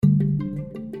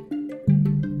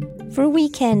For a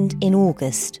weekend in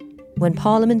August, when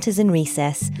Parliament is in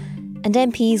recess and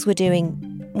MPs were doing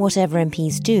whatever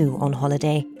MPs do on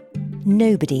holiday,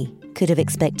 nobody could have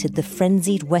expected the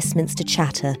frenzied Westminster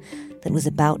chatter that was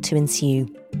about to ensue.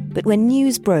 But when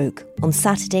news broke on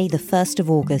Saturday the 1st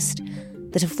of August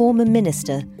that a former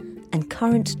minister and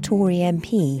current Tory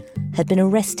MP had been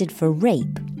arrested for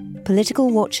rape, political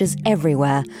watchers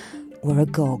everywhere were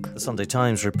agog. The Sunday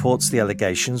Times reports the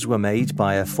allegations were made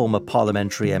by a former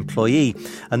parliamentary employee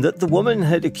and that the woman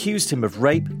had accused him of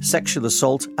rape, sexual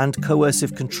assault and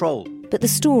coercive control. But the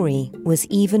story was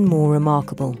even more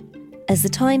remarkable. As the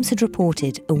Times had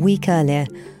reported a week earlier,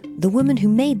 the woman who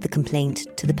made the complaint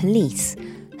to the police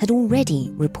had already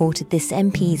reported this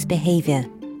MP's behaviour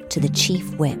to the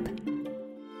Chief Whip.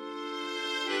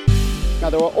 Now,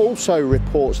 there are also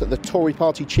reports that the Tory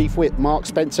party Chief Whip, Mark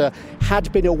Spencer,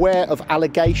 had been aware of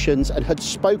allegations and had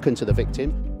spoken to the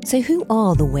victim. So who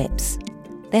are the Whips?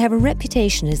 They have a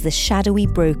reputation as the shadowy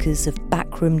brokers of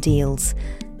backroom deals,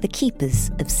 the keepers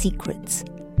of secrets.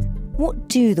 What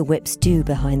do the Whips do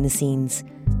behind the scenes?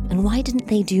 And why didn't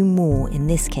they do more in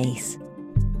this case?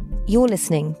 You're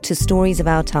listening to Stories of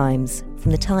Our Times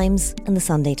from The Times and The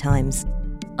Sunday Times.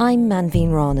 I'm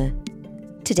Manveen Rana.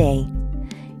 Today,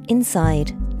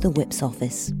 inside the Whip's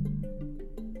office.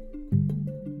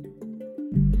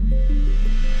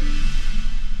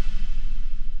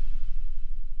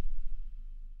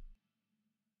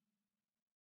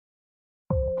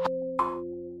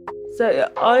 So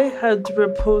I had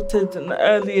reported an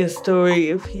earlier story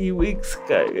a few weeks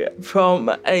ago from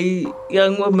a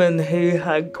young woman who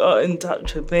had got in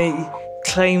touch with me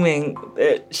claiming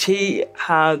that she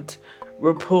had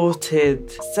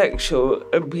reported sexual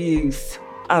abuse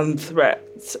and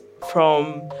threats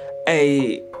from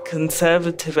a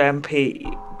Conservative MP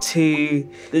to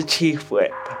the Chief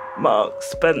Whip, Mark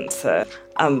Spencer,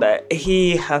 and that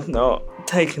he had not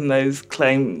taken those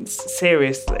claims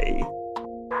seriously.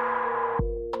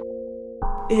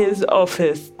 His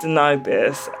office denied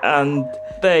this, and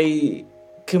they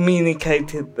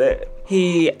communicated that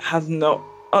he had not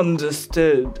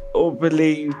understood or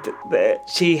believed that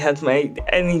she had made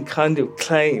any kind of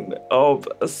claim of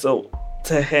assault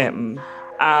to him.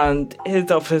 And his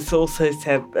office also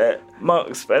said that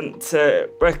Mark Spencer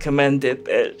recommended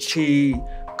that she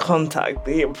contact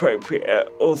the appropriate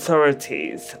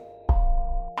authorities.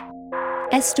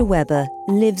 Esther Webber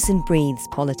lives and breathes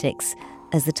politics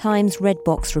as the Times Red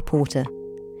Box reporter.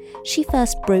 She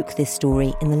first broke this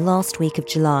story in the last week of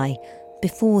July,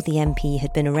 before the MP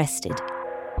had been arrested.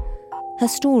 Her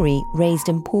story raised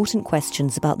important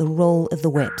questions about the role of the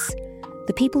Whips,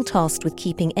 the people tasked with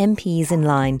keeping MPs in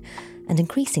line and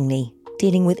increasingly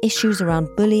dealing with issues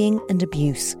around bullying and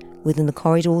abuse within the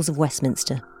corridors of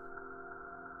Westminster.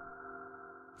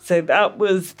 So that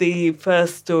was the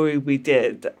first story we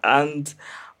did, and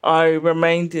I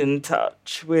remained in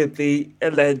touch with the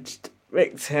alleged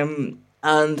victim,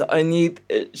 and I knew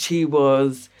that she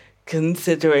was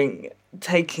considering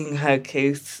taking her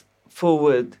case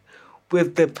forward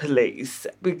with the police,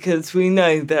 because we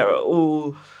know there are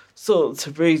all sorts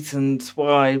of reasons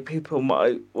why people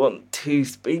might want to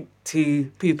speak to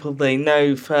people they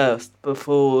know first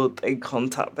before they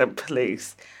contact the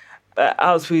police. But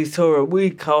as we saw a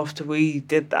week after we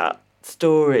did that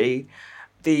story,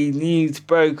 the news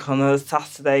broke on a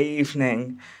Saturday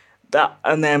evening that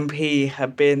an MP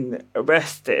had been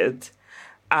arrested,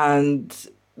 and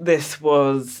this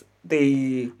was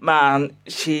the man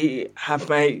she had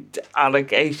made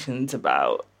allegations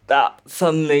about. That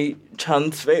suddenly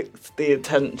transfixed the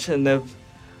attention of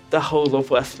the whole of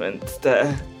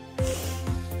Westminster.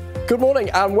 Good morning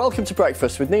and welcome to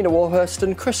Breakfast with Nina Warhurst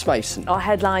and Chris Mason. Our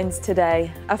headlines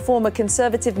today. A former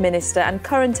Conservative minister and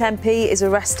current MP is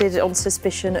arrested on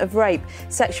suspicion of rape,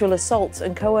 sexual assault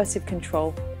and coercive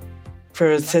control.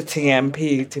 For a sitting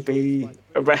MP to be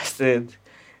arrested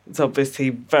is obviously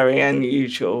very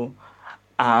unusual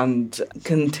and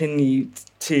continued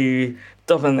to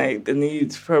dominate the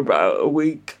news for about a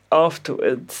week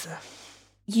afterwards.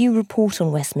 You report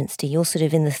on Westminster, you're sort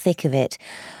of in the thick of it.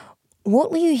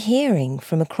 What were you hearing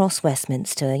from across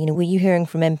Westminster? Were you hearing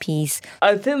from MPs?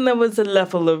 I think there was a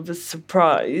level of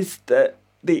surprise that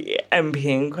the MP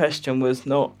in question was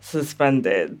not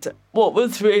suspended. What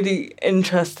was really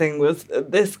interesting was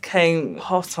that this came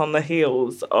hot on the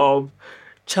heels of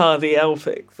Charlie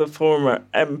Elphicke, the former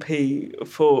MP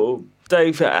for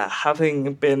Dover,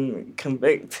 having been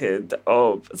convicted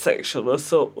of sexual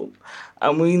assault.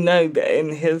 And we know that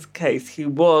in his case he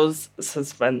was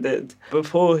suspended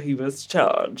before he was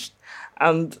charged.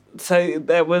 And so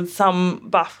there was some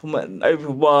bafflement over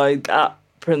why that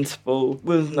principle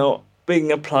was not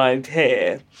being applied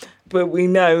here. But we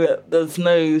know that there's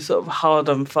no sort of hard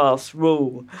and fast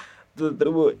rule that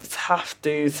the Whips have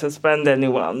to suspend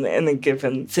anyone in a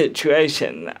given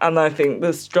situation. And I think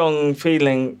the strong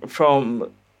feeling from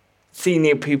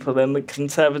senior people in the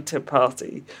Conservative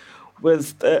Party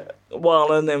was that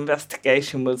while an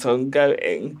investigation was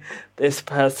ongoing, this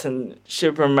person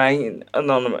should remain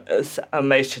anonymous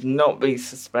and they should not be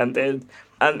suspended.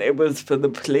 And it was for the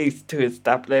police to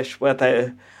establish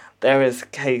whether there is a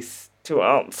case to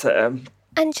answer.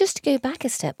 And just to go back a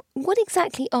step, what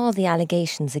exactly are the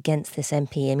allegations against this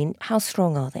MP? I mean, how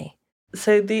strong are they?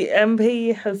 So the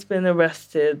MP has been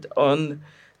arrested on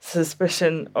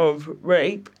suspicion of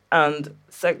rape and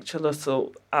sexual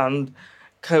assault and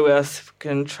coercive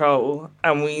control.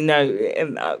 And we know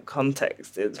in that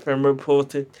context it's been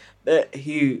reported that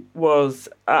he was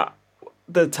at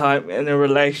the time in a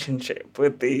relationship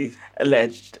with the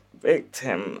alleged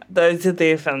victim. Those are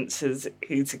the offences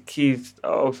he's accused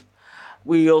of.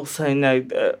 We also know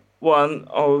that one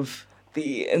of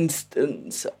the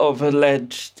instances of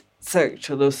alleged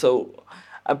sexual assault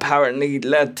apparently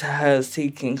led to her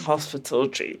seeking hospital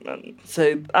treatment.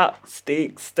 So that's the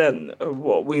extent of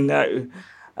what we know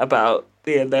about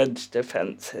the alleged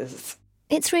offences.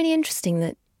 It's really interesting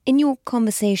that in your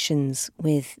conversations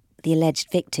with the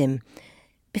alleged victim,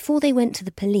 before they went to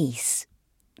the police,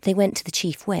 they went to the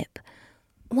Chief Whip.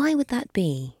 Why would that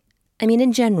be? I mean,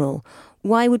 in general,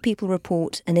 why would people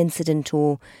report an incident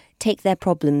or take their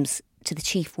problems to the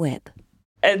Chief Whip?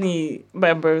 Any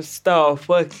member of staff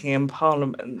working in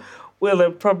Parliament will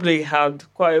have probably had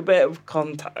quite a bit of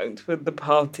contact with the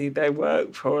party they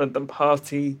work for and the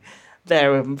party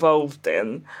they're involved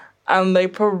in. And they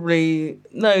probably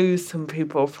know some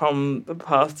people from the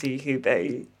party who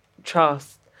they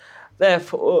trust.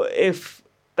 Therefore, if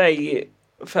they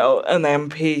felt an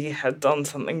MP had done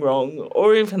something wrong,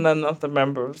 or even another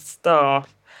member of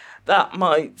staff, that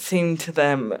might seem to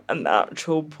them a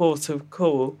natural port of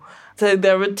call. So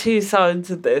there are two sides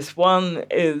of this. One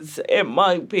is it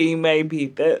might be maybe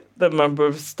that the member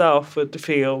of staff would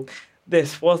feel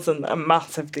this wasn't a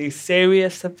massively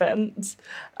serious offence,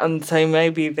 and so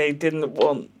maybe they didn't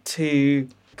want to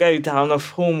go down a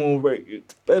formal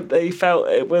route, but they felt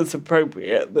it was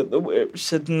appropriate that the Whip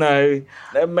should know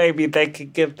that maybe they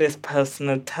could give this person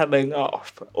a telling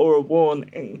off or a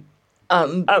warning.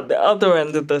 And at the other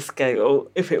end of the scale,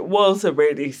 if it was a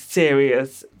really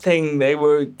serious thing they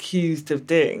were accused of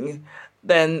doing,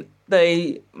 then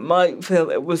they might feel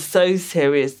it was so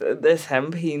serious that this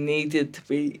MP needed to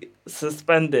be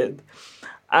suspended.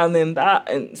 And in that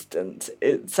instance,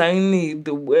 it's only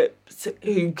the Whips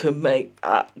who can make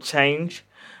that change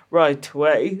right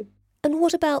away. And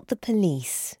what about the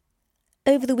police?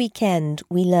 Over the weekend,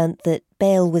 we learnt that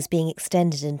bail was being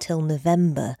extended until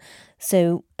November.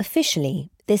 So officially,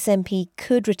 this MP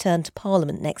could return to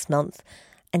Parliament next month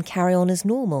and carry on as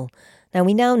normal. Now,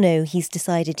 we now know he's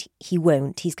decided he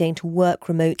won't. He's going to work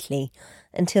remotely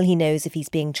until he knows if he's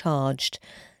being charged.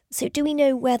 So do we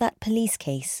know where that police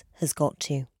case has got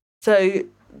to? So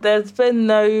there's been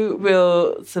no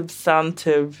real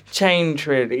substantive change,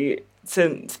 really,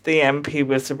 since the MP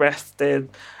was arrested.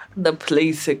 The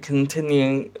police are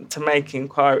continuing to make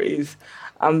inquiries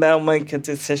and they'll make a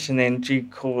decision in due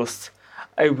course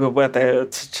over whether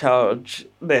to charge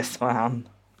this man.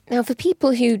 Now, for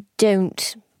people who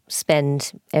don't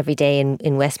spend every day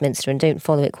in Westminster and don't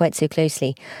follow it quite so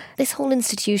closely, this whole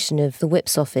institution of the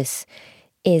Whip's office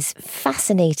is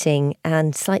fascinating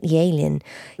and slightly alien.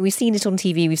 We've seen it on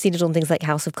TV, we've seen it on things like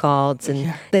House of Cards,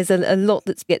 and there's a lot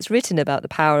that gets written about the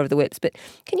power of the Whips. But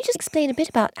can you just explain a bit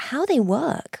about how they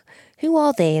work? Who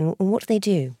are they and what do they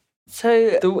do?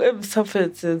 So the Whip's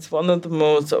office is one of the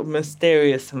more sort of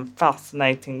mysterious and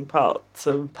fascinating parts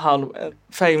of Parliament,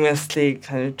 famously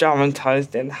kind of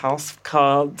dramatised in House of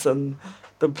Cards and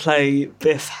the play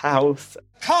This House.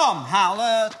 Come,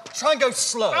 Hal, try and go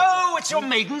slow. Oh, it's your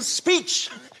maiden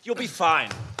speech. You'll be fine.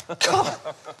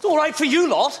 It's all right for you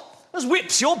lot. As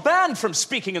Whips, you're banned from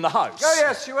speaking in the House. Oh,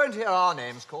 yes, you won't hear our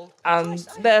names called. And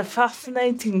they're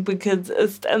fascinating because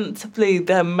ostensibly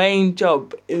their main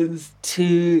job is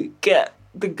to get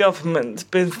the government's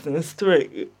business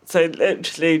through. So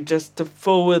literally just to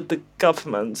forward the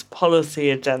government's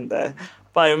policy agenda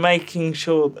by making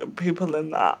sure that people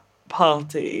in that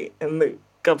party, in the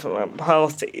government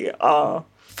party, are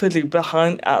fully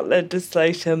behind that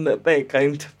legislation, that they're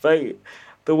going to vote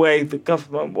the way the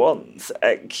government wants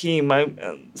at key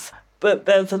moments. But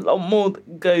there's a lot more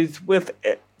that goes with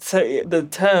it. So the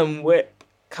term whip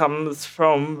comes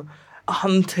from a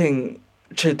hunting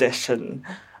tradition.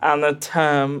 and a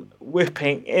term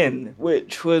whipping in,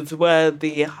 which was where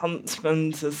the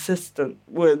huntsman's assistant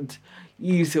would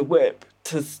use a whip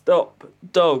to stop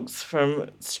dogs from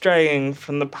straying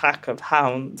from the pack of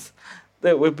hounds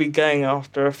that would be going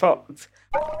after a fox.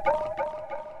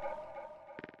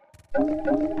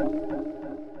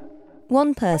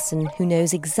 One person who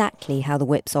knows exactly how the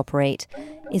whips operate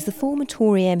is the former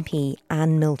Tory MP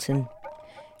Anne Milton.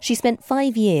 She spent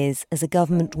 5 years as a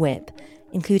government whip,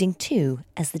 including 2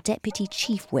 as the Deputy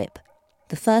Chief Whip,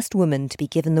 the first woman to be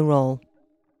given the role.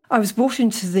 I was brought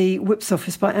into the Whip's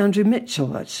office by Andrew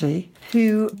Mitchell, actually,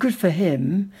 who, good for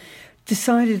him,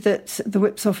 decided that the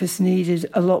Whip's office needed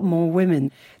a lot more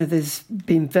women. There's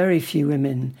been very few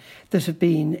women that have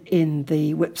been in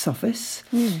the Whip's office.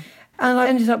 And I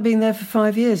ended up being there for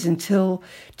 5 years until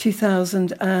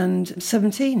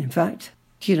 2017, in fact.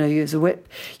 You know, as a whip,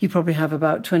 you probably have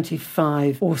about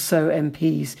 25 or so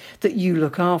MPs that you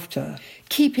look after.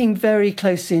 Keeping very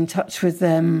closely in touch with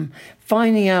them,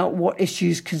 finding out what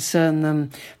issues concern them,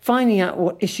 finding out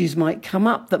what issues might come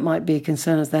up that might be a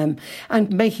concern of them,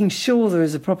 and making sure there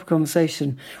is a proper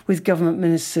conversation with government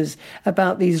ministers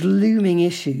about these looming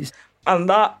issues. And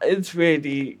that is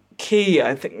really key,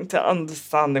 I think, to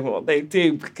understanding what they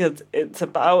do, because it's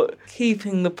about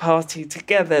keeping the party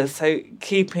together, so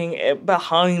keeping it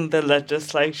behind the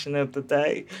legislation of the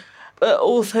day, but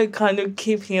also kind of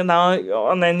keeping an eye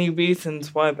on any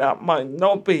reasons why that might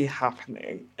not be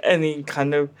happening, any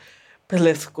kind of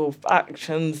political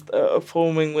factions that are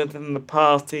forming within the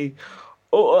party,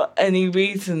 or any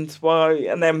reasons why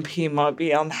an MP might be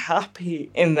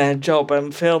unhappy in their job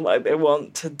and feel like they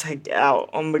want to take it out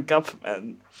on the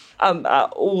government. And that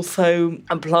also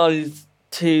applies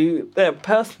to their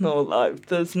personal life.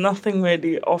 There's nothing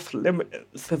really off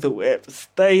limits for the whips.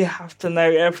 They have to know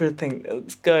everything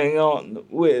that's going on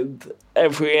with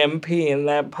every MP in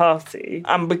their party.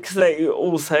 And because they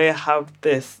also have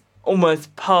this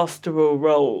almost pastoral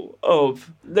role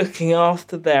of looking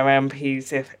after their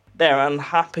MPs if they're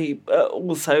unhappy, but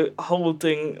also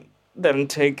holding them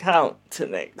to account to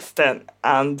an extent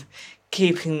and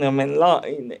keeping them in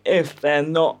line if they're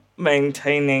not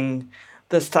maintaining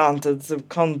the standards of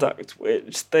conduct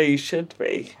which they should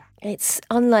be. It's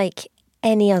unlike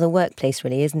any other workplace,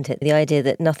 really, isn't it? The idea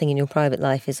that nothing in your private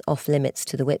life is off limits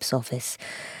to the whip's office.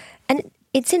 And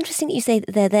it's interesting that you say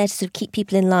that they're there to sort of keep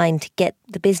people in line, to get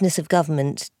the business of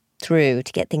government through,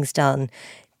 to get things done,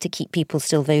 to keep people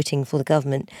still voting for the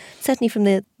government. Certainly from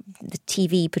the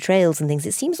TV portrayals and things,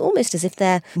 it seems almost as if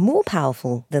they're more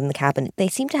powerful than the cabinet. They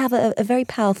seem to have a very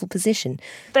powerful position.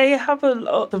 They have a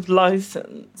lot of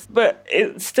licence, but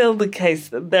it's still the case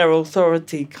that their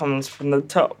authority comes from the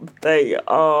top. They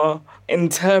are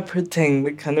interpreting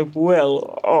the kind of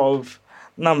will of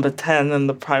Number 10 and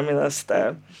the Prime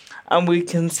Minister. And we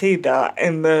can see that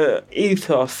in the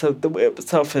ethos of the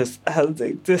Whip's office has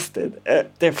existed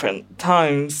at different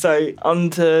times. So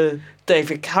under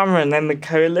David Cameron in the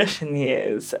coalition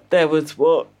years, there was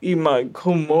what you might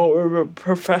call more of a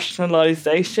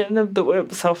professionalisation of the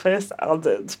Whip's office, as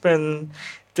it's been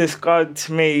described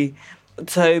to me.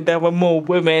 So there were more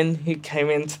women who came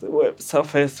into the Whip's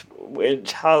office,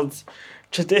 which has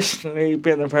traditionally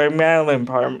been a very male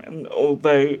environment,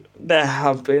 although there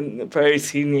have been very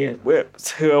senior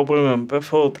whips who are women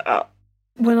before that.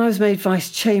 When I was made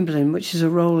Vice-Chamberlain, which is a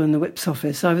role in the Whip's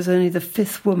office, I was only the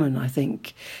 5th woman, I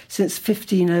think, since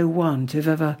 1501 to have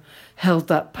ever held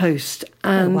that post.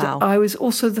 And I was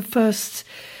also the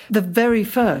very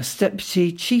first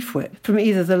Deputy Chief Whip from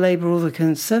either the Labour or the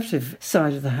Conservative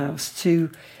side of the House to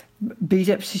be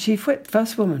Deputy Chief Whip,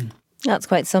 first woman. That's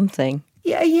quite something.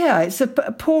 Yeah, it's a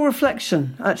poor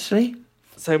reflection, actually.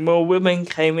 So more women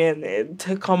came in, it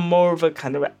took on more of a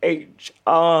kind of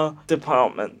HR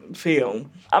department feel.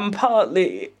 And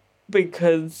partly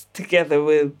because together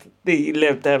with the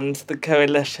Lib Dems, the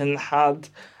coalition had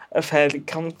a fairly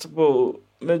comfortable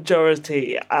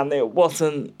majority and it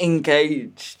wasn't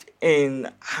engaged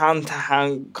in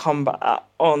hand-to-hand combat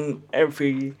on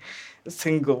every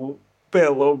single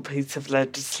bill or piece of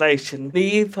legislation. The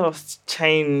ethos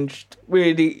changed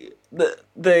really.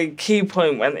 The key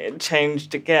point when it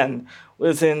changed again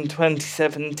was in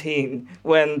 2017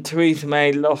 when Theresa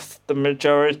May lost the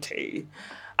majority.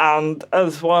 And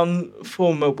as one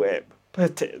former whip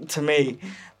put it to me,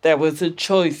 there was a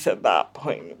choice at that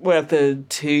point whether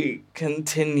to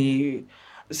continue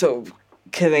sort of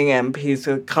killing MPs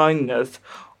with kindness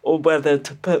or whether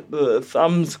to put the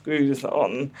thumbscrews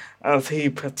on, as he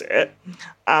put it.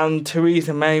 And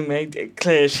Theresa May made it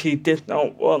clear she did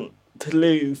not want to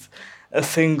lose a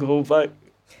single vote.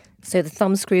 So the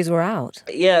thumbscrews were out?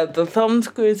 Yeah, the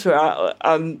thumbscrews were out,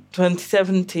 and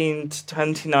 2017 to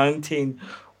 2019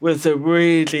 was a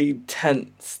really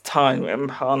tense time in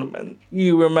Parliament.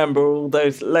 You remember all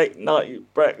those late-night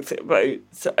Brexit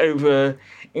votes over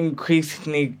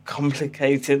increasingly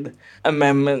complicated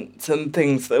amendments and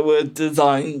things that were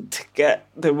designed to get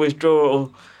the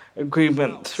withdrawal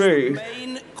agreement through.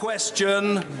 Main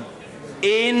question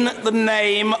in the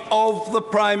name of the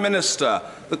Prime Minister.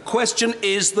 The question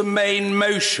is the main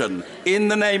motion in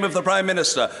the name of the Prime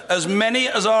Minister. As many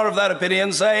as are of that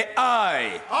opinion say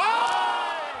aye.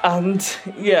 And,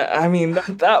 yeah, I mean,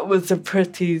 that was a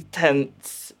pretty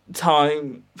tense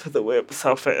time for the Whip's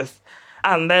office.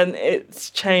 And then it's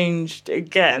changed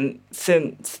again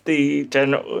since the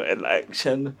general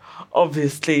election.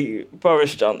 Obviously,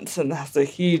 Boris Johnson has a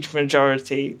huge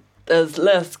majority. There's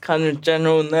less kind of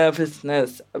general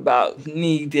nervousness about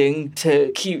needing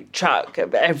to keep track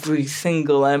of every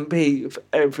single MP for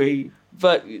every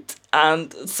vote.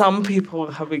 And some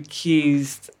people have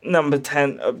accused Number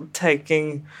 10 of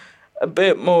taking a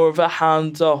bit more of a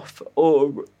hands-off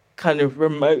or kind of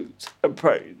remote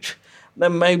approach.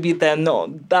 Then maybe they're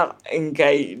not that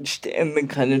engaged in the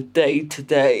kind of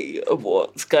day-to-day of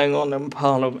what's going on in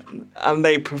Parliament, and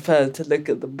they prefer to look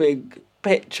at the big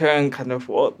picture and kind of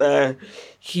what their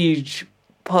huge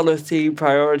policy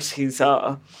priorities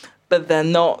are, but they're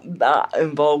not that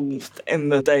involved in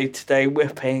the day-to-day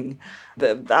whipping.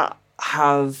 That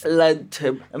has led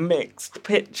to a mixed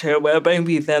picture where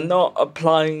maybe they're not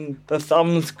applying the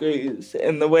thumbscrews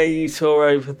in the way you saw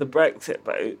over the Brexit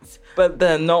votes, but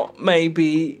they're not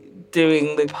maybe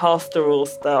doing the pastoral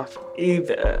stuff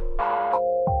either.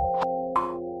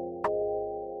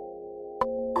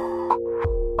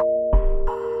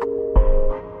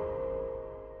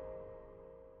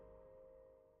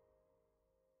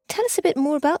 Tell us a bit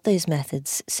more about those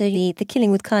methods. So the killing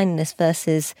with kindness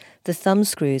versus the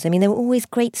thumbscrews. I mean, there were always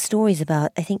great stories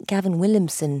about, I think, Gavin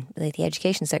Williamson, the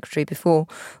Education Secretary before,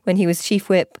 when he was Chief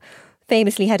Whip,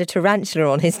 famously had a tarantula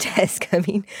on his desk. I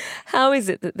mean, how is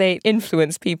it that they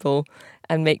influence people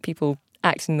and make people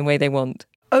act in the way they want?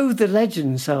 Oh, the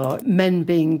legends are men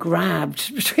being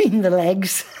grabbed between the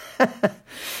legs.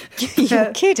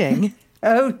 You're kidding?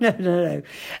 Oh, no.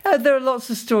 There are lots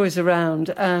of stories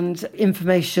around and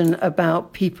information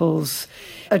about people's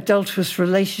adulterous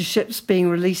relationships being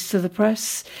released to the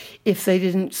press if they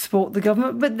didn't support the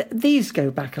government. But these go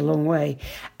back a long way.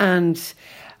 And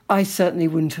I certainly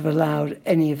wouldn't have allowed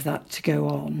any of that to go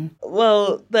on.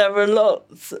 Well, there are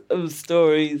lots of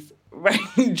stories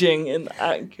ranging in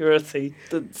accuracy.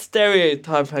 The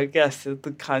stereotype, I guess, is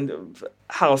the kind of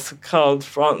House of Cards,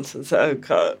 Francis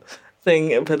Urquhart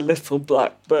thing of a little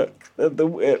black book that the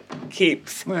Whip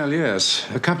keeps. Well, yes,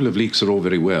 a couple of leaks are all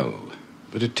very well,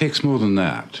 but it takes more than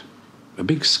that. A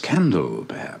big scandal,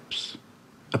 perhaps.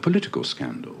 A political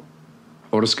scandal.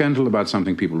 Or a scandal about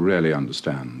something people rarely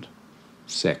understand.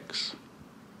 Sex.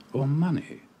 Or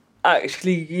money.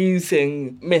 Actually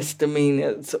using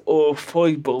misdemeanours or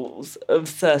foibles of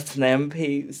certain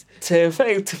MPs to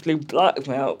effectively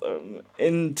blackmail them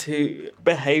into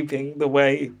behaving the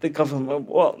way the government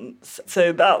wants.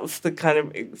 So that's the kind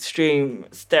of extreme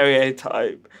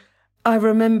stereotype. I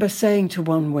remember saying to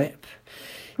one Whip,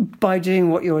 by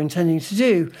doing what you're intending to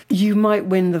do, you might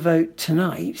win the vote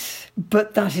tonight,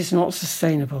 but that is not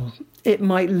sustainable. It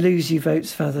might lose you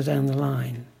votes further down the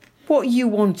line. What you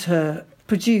want to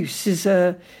produce is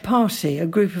a party, a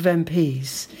group of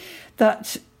MPs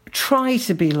that try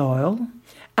to be loyal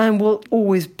and will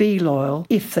always be loyal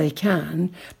if they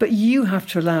can, but you have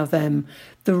to allow them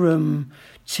the room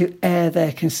to air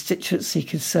their constituency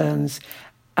concerns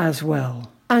as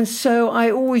well. And so I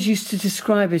always used to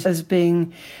describe it as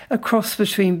being a cross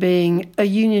between being a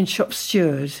union shop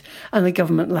steward and a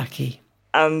government lackey.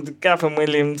 And Gavin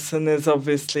Williamson is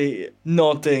obviously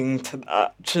nodding to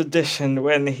that tradition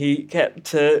when he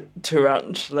kept a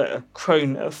tarantula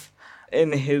Cronus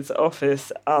in his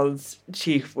office as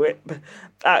Chief Whip.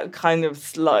 That kind of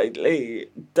slightly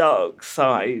dark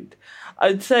side.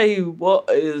 I'd say what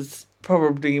is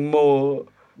probably more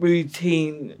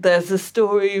routine. There's a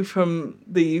story from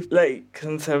the late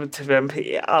Conservative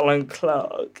MP Alan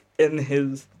Clark in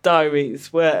his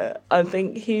diaries where I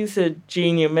think he's a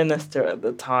junior minister at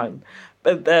the time,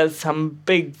 but there's some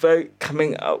big vote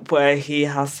coming up where he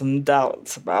has some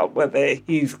doubts about whether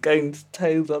he's going to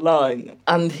toe the line.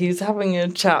 And he's having a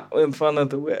chat with one of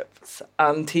the whips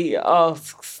and he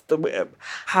asks the whip,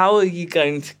 how are you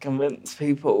going to convince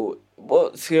people?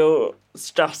 What's your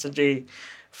strategy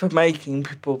for making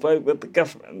people vote with the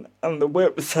government? And the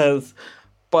whip says,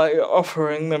 by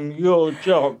offering them your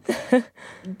job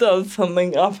does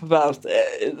something up about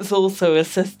it. It's also a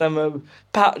system of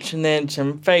patronage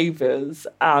and favours,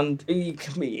 and you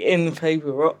can be in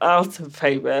favour or out of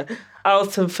favour.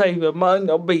 Out of favour might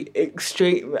not be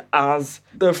extreme as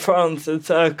the Francis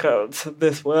Urquharts of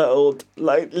this world,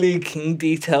 like leaking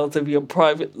details of your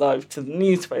private life to the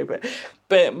newspaper,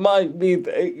 but it might be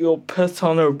that you're put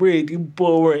on a really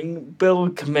boring bill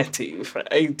committee for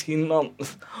 18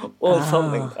 months or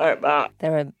something like that.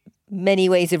 There are many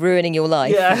ways of ruining your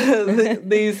life. Yeah,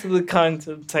 these are the kinds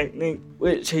of techniques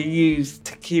which are used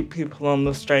to keep people on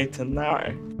the straight and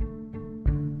narrow.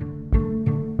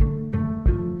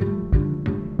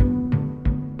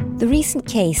 The recent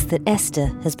case that Esther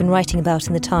has been writing about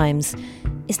in the Times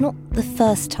is not the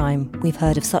first time we've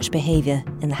heard of such behaviour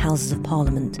in the Houses of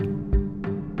Parliament.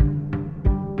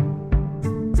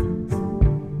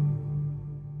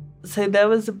 So there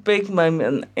was a big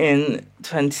moment in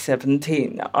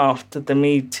 2017 after the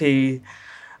Me Too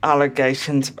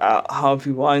allegations about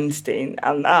Harvey Weinstein,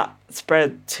 and that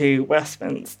spread to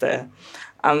Westminster.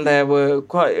 And there were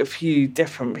quite a few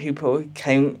different people who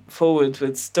came forward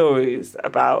with stories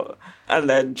about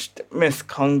alleged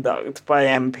misconduct by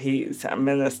MPs and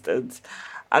ministers.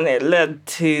 And it led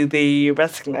to the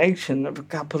resignation of a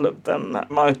couple of them,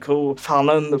 Michael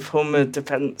Fallon, the former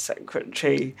Defence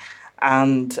Secretary,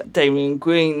 and Damien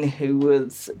Green, who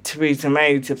was Theresa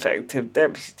May's effective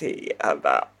deputy at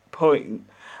that point.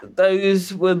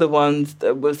 Those were the ones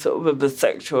that were sort of a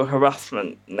sexual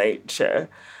harassment nature.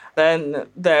 Then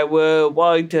there were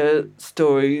wider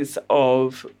stories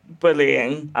of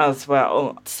bullying as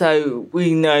well. So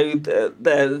we know that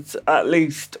there's at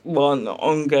least one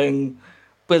ongoing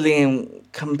bullying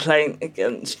complaint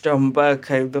against John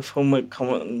Bercow, the former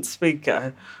Commons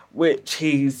Speaker, which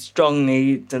he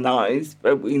strongly denies,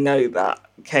 but we know that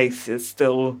case is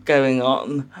still going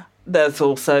on. There's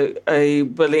also a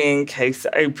bullying case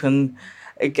open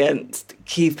against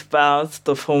Keith Vaz,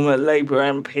 the former Labour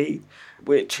MP,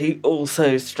 which he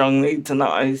also strongly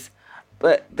denies.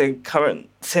 But the current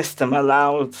system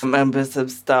allows members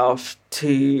of staff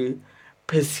to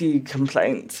pursue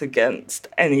complaints against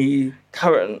any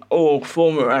current or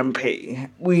former MP.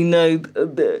 We know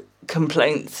that the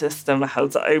complaint system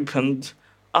has opened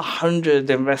 100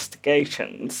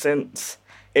 investigations since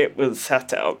it was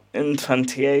set up in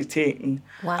 2018.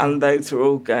 Wow. And those are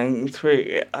all going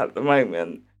through at the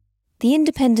moment. The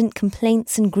Independent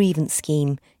Complaints and Grievance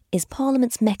Scheme is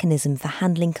Parliament's mechanism for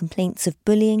handling complaints of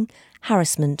bullying,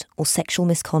 harassment or sexual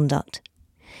misconduct.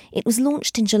 It was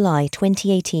launched in July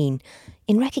 2018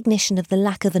 in recognition of the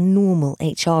lack of a normal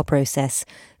HR process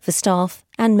for staff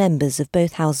and members of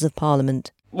both Houses of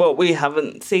Parliament. What we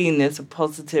haven't seen is a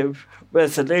positive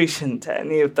resolution to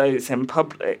any of those in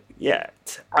public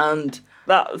yet. And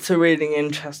that's a really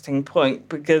interesting point,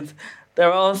 because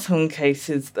there are some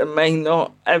cases that may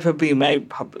not ever be made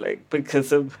public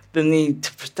because of the need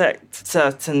to protect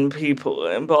certain people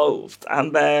involved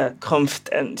and their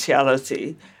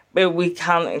confidentiality. But we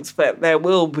can expect there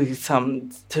will be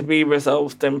some to be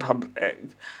resolved in public.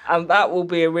 And that will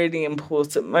be a really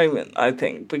important moment, I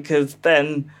think, because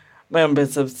then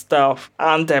members of staff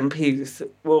and MPs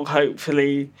will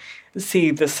hopefully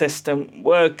see the system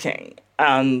working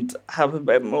and have a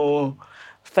bit more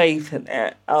faith in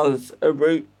it as a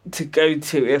route to go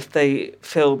to if they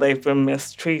feel they've been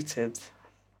mistreated.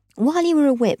 While you were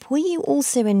a whip, were you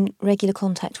also in regular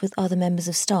contact with other members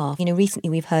of staff? Recently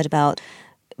we've heard about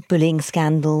bullying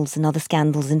scandals and other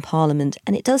scandals in Parliament,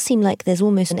 and it does seem like there's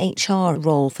almost an HR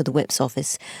role for the whip's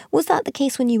office. Was that the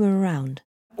case when you were around?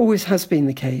 Always has been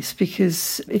the case,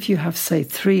 because if you have, say,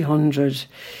 300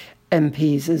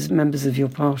 MPs as members of your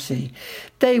party,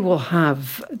 they will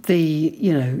have the,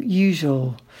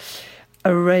 usual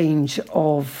a range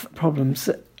of problems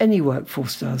that any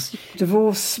workforce does.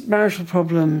 Divorce, marital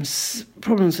problems,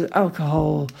 problems with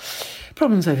alcohol,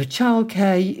 problems over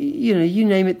childcare, you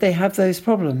name it, they have those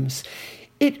problems.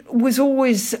 It was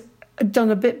always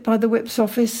done a bit by the whip's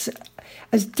office.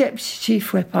 As Deputy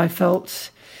Chief Whip, I felt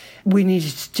we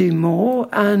needed to do more.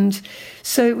 And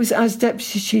so it was as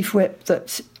Deputy Chief Whip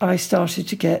that I started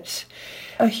to get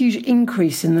a huge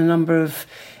increase in the number of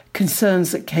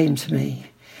concerns that came to me.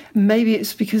 Maybe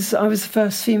it's because I was the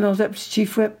first female Deputy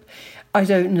Chief Whip. I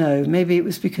don't know. Maybe it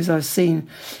was because I was seen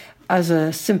as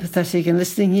a sympathetic and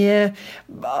listening ear.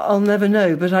 I'll never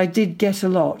know. But I did get a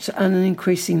lot, and an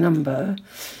increasing number.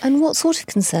 And what sort of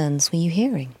concerns were you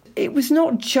hearing? it was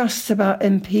not just about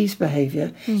MPs'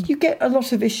 behaviour. You get a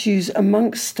lot of issues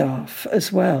amongst staff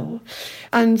as well.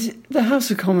 And the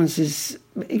House of Commons is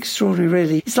extraordinary,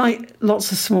 really. It's like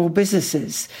lots of small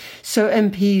businesses. So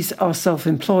MPs are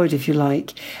self-employed, if you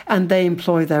like, and they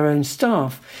employ their own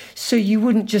staff. So you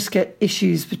wouldn't just get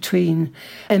issues between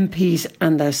MPs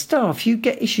and their staff. You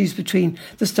get issues between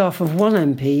the staff of one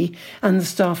MP and the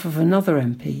staff of another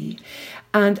MP.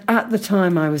 And at the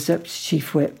time I was Deputy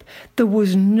Chief Whip, there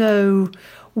was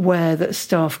nowhere that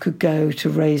staff could go to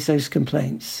raise those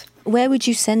complaints. Where would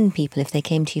you send people if they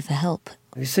came to you for help?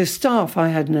 So staff, I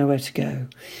had nowhere to go,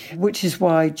 which is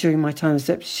why during my time as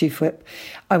Deputy Chief Whip,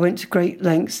 I went to great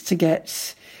lengths to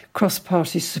get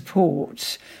cross-party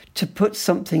support to put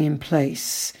something in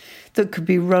place that could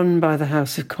be run by the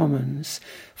House of Commons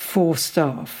for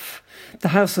staff. The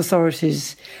House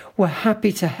authorities were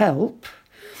happy to help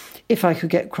if I could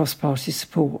get cross-party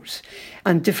support,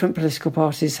 and different political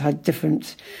parties had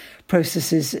different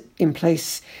processes in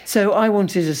place. So I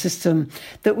wanted a system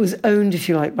that was owned, if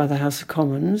you like, by the House of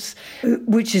Commons,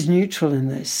 which is neutral in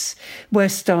this, where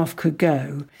staff could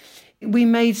go. We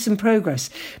made some progress,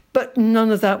 but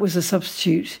none of that was a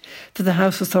substitute for the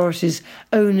House authorities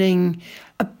owning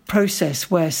a process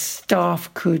where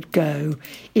staff could go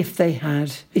if they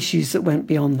had issues that went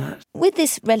beyond that. With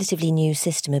this relatively new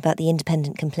system about the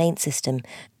independent complaint system,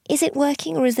 is it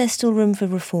working or is there still room for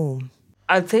reform?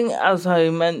 I think, as I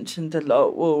mentioned, a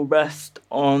lot will rest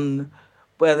on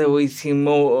whether we see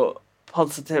more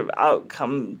positive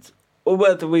outcomes or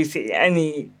whether we see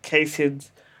any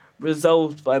cases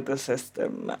resolved by the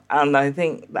system. And I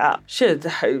think that should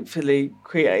hopefully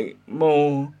create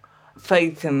more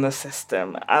faith in the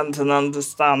system and an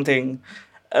understanding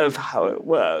of how it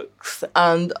works.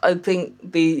 And I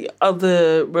think the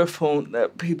other reform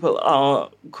that people are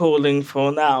calling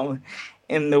for now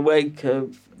in the wake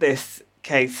of this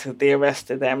case of the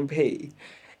arrested MP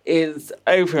is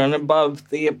over and above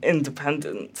the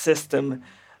independent system,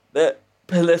 that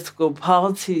political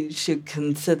parties should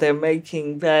consider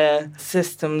making their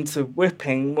systems of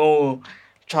whipping more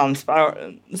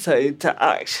transparent, so to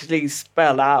actually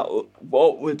spell out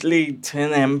what would lead to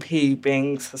an MP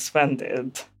being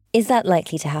suspended. Is that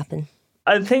likely to happen?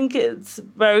 I think it's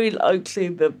very likely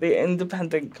that the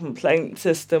independent complaint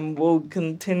system will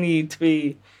continue to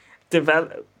be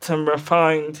developed and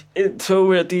refined. It's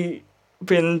already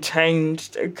been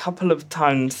changed a couple of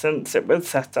times since it was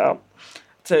set up.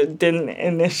 So it didn't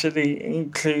initially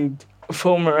include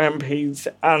former MPs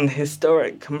and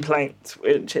historic complaints,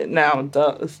 which it now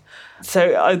does.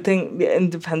 So I think the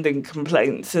independent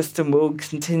complaint system will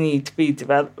continue to be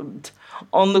developed.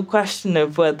 On the question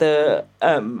of whether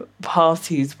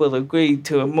parties will agree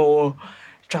to a more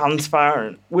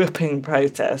transparent whipping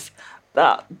process,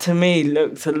 that to me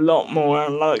looks a lot more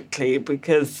unlikely,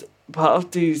 because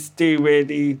parties do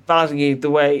really value the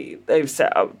way they've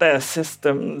set up their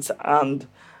systems and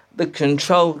the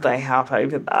control they have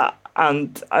over that.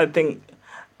 And I think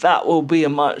that will be a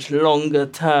much longer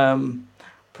term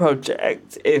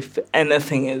project if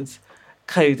anything is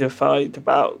codified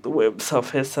about the Whip's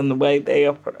office and the way they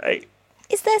operate.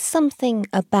 Is there something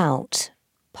about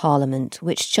Parliament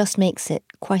which just makes it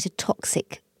quite a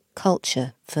toxic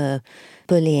culture for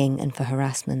bullying and for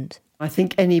harassment? I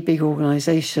think any big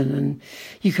organisation, and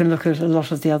you can look at a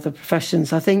lot of the other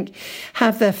professions, I think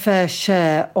have their fair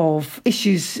share of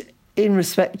issues in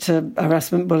respect to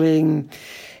harassment, bullying,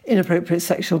 inappropriate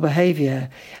sexual behaviour.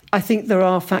 I think there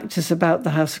are factors about the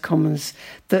House of Commons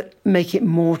that make it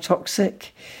more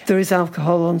toxic. There is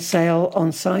alcohol on sale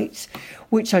on site,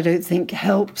 which I don't think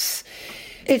helps.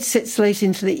 It sits late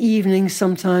into the evening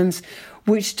sometimes,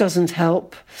 which doesn't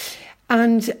help.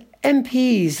 And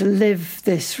MPs live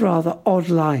this rather odd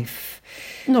life.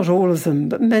 Not all of them,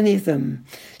 but many of them,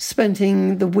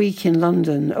 spending the week in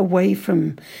London away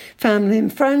from family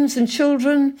and friends and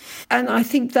children. And I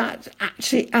think that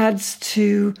actually adds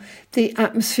to the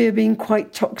atmosphere being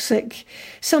quite toxic.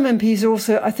 Some MPs are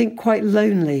also, I think, quite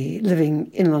lonely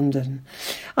living in London.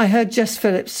 I heard Jess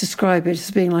Phillips describe it as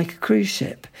being like a cruise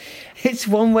ship. It's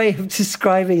one way of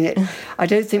describing it. I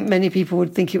don't think many people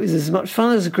would think it was as much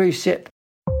fun as a cruise ship.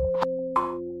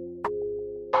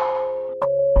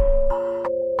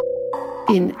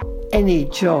 In any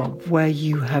job where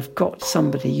you have got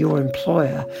somebody, your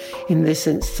employer in this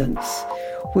instance,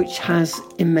 which has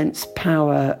immense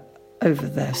power over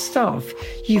their staff,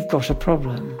 you've got a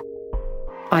problem.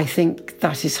 I think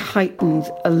that is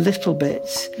heightened a little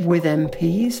bit with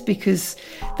MPs because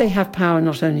they have power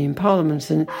not only in Parliament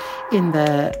and in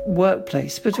their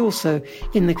workplace, but also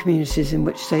in the communities in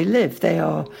which they live. They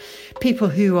are people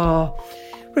who are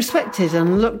respected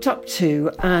and looked up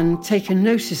to and taken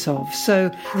notice of.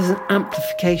 So there's an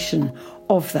amplification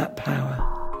of that power.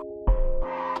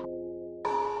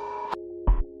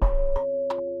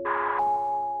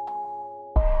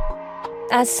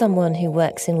 As someone who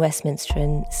works in Westminster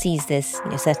and sees this,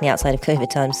 certainly outside of COVID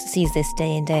times, sees this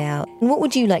day in, day out, what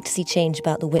would you like to see change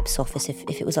about the Whip's office if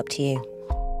it was up to you?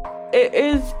 It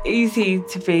is easy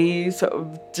to be sort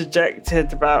of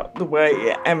dejected about the way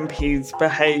MPs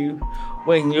behave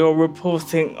when you're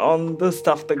reporting on the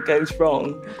stuff that goes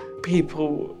wrong.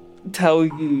 People tell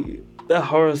you the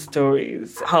horror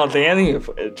stories, hardly any of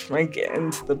which make it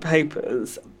into the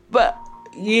papers. But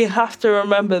you have to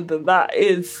remember that that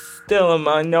is still a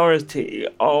minority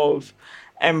of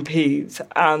MPs,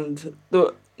 and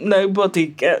nobody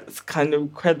gets kind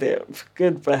of credit for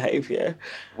good behaviour,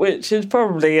 which is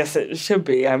probably as it should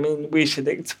be. I mean, we should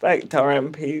expect our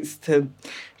MPs to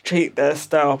treat their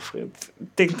staff with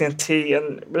dignity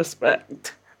and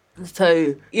respect.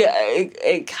 So, yeah,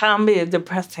 it can be a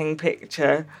depressing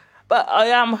picture. But I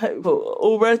am hopeful.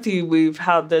 Already we've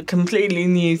had a completely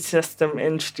new system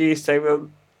introduced over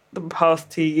the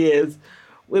past 2 years.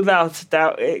 Without a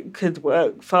doubt, it could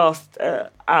work faster,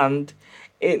 and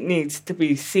it needs to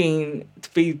be seen to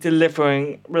be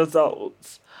delivering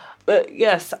results. But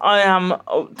yes, I am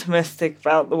optimistic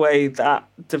about the way that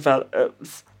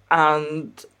develops.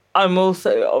 And I'm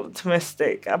also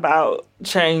optimistic about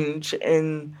change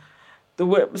in the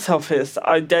Whip's office.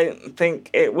 I don't think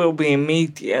it will be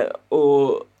immediate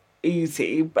or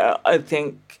easy, but I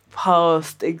think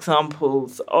past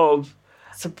examples of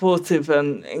supportive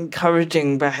and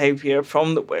encouraging behaviour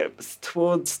from the Whips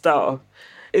towards staff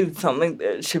is something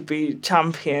that should be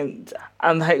championed,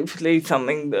 and hopefully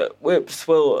something that Whips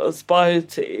will aspire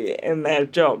to in their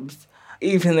jobs,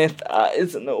 even if that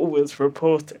isn't always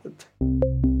reported.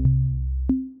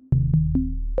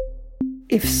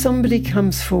 If somebody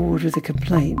comes forward with a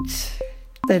complaint,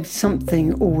 then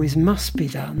something always must be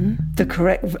done. The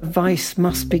correct advice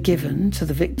must be given to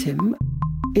the victim.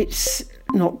 It's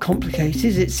not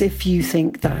complicated. It's if you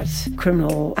think that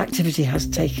criminal activity has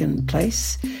taken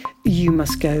place, you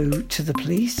must go to the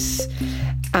police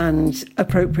and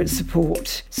appropriate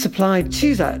support supplied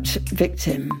to that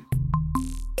victim.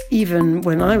 Even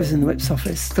when I was in the Whip's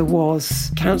office, there was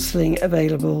counselling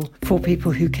available for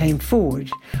people who came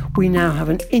forward. We now have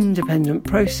an independent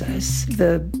process.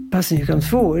 The person who comes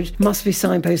forward must be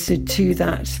signposted to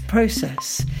that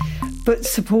process. But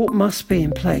support must be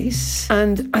in place.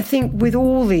 And I think with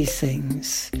all these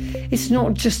things, it's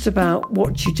not just about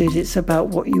what you did, it's about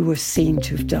what you were seen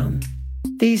to have done.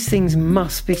 These things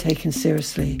must be taken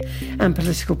seriously, and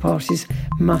political parties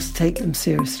must take them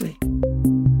seriously.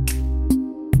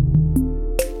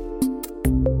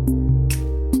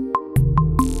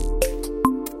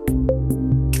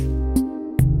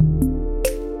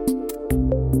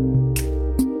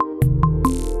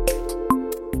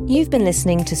 You've been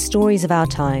listening to Stories of Our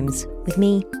Times with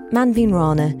me, Manveen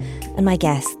Rana, and my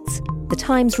guests, the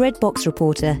Times Red Box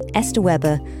reporter Esther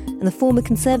Webber and the former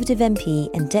Conservative MP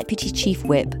and Deputy Chief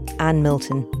Whip Anne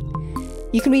Milton.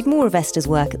 You can read more of Esther's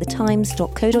work at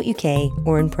thetimes.co.uk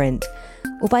or in print,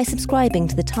 or by subscribing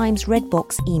to the Times Red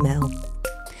Box email.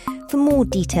 For more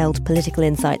detailed political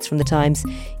insights from the Times,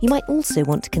 you might also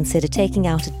want to consider taking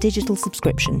out a digital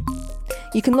subscription.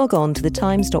 You can log on to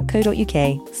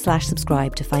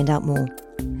thetimes.co.uk/subscribe to find out more.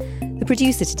 The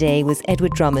producer today was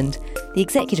Edward Drummond. The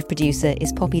executive producer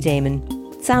is Poppy Damon.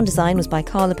 Sound design was by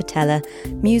Carla Patella.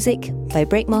 Music by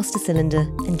Breakmaster Cylinder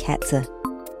and Ketzer.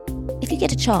 If you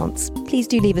get a chance, please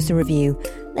do leave us a review.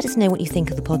 Let us know what you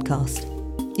think of the podcast.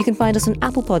 You can find us on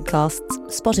Apple Podcasts,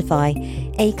 Spotify,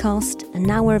 Acast, and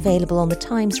now we're available on the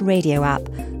Times Radio app,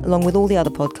 along with all the other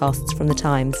podcasts from the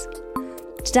Times.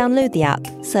 To download the app,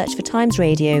 search for Times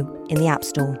Radio in the App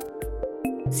Store.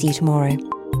 See you tomorrow.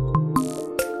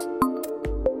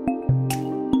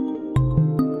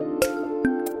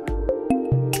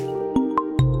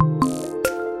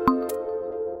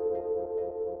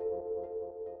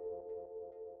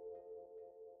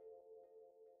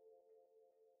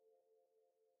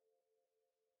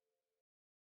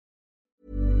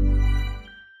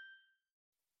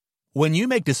 When you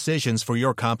make decisions for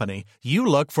your company, you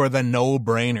look for the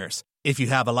no-brainers. If you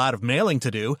have a lot of mailing to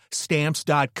do,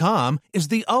 Stamps.com is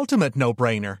the ultimate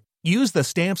no-brainer. Use the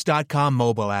Stamps.com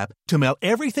mobile app to mail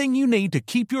everything you need to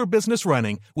keep your business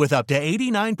running with up to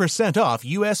 89% off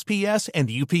USPS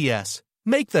and UPS.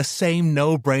 Make the same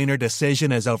no-brainer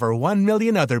decision as over 1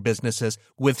 million other businesses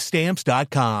with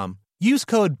Stamps.com. Use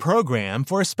code PROGRAM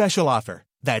for a special offer.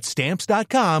 That's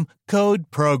Stamps.com, code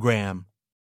PROGRAM.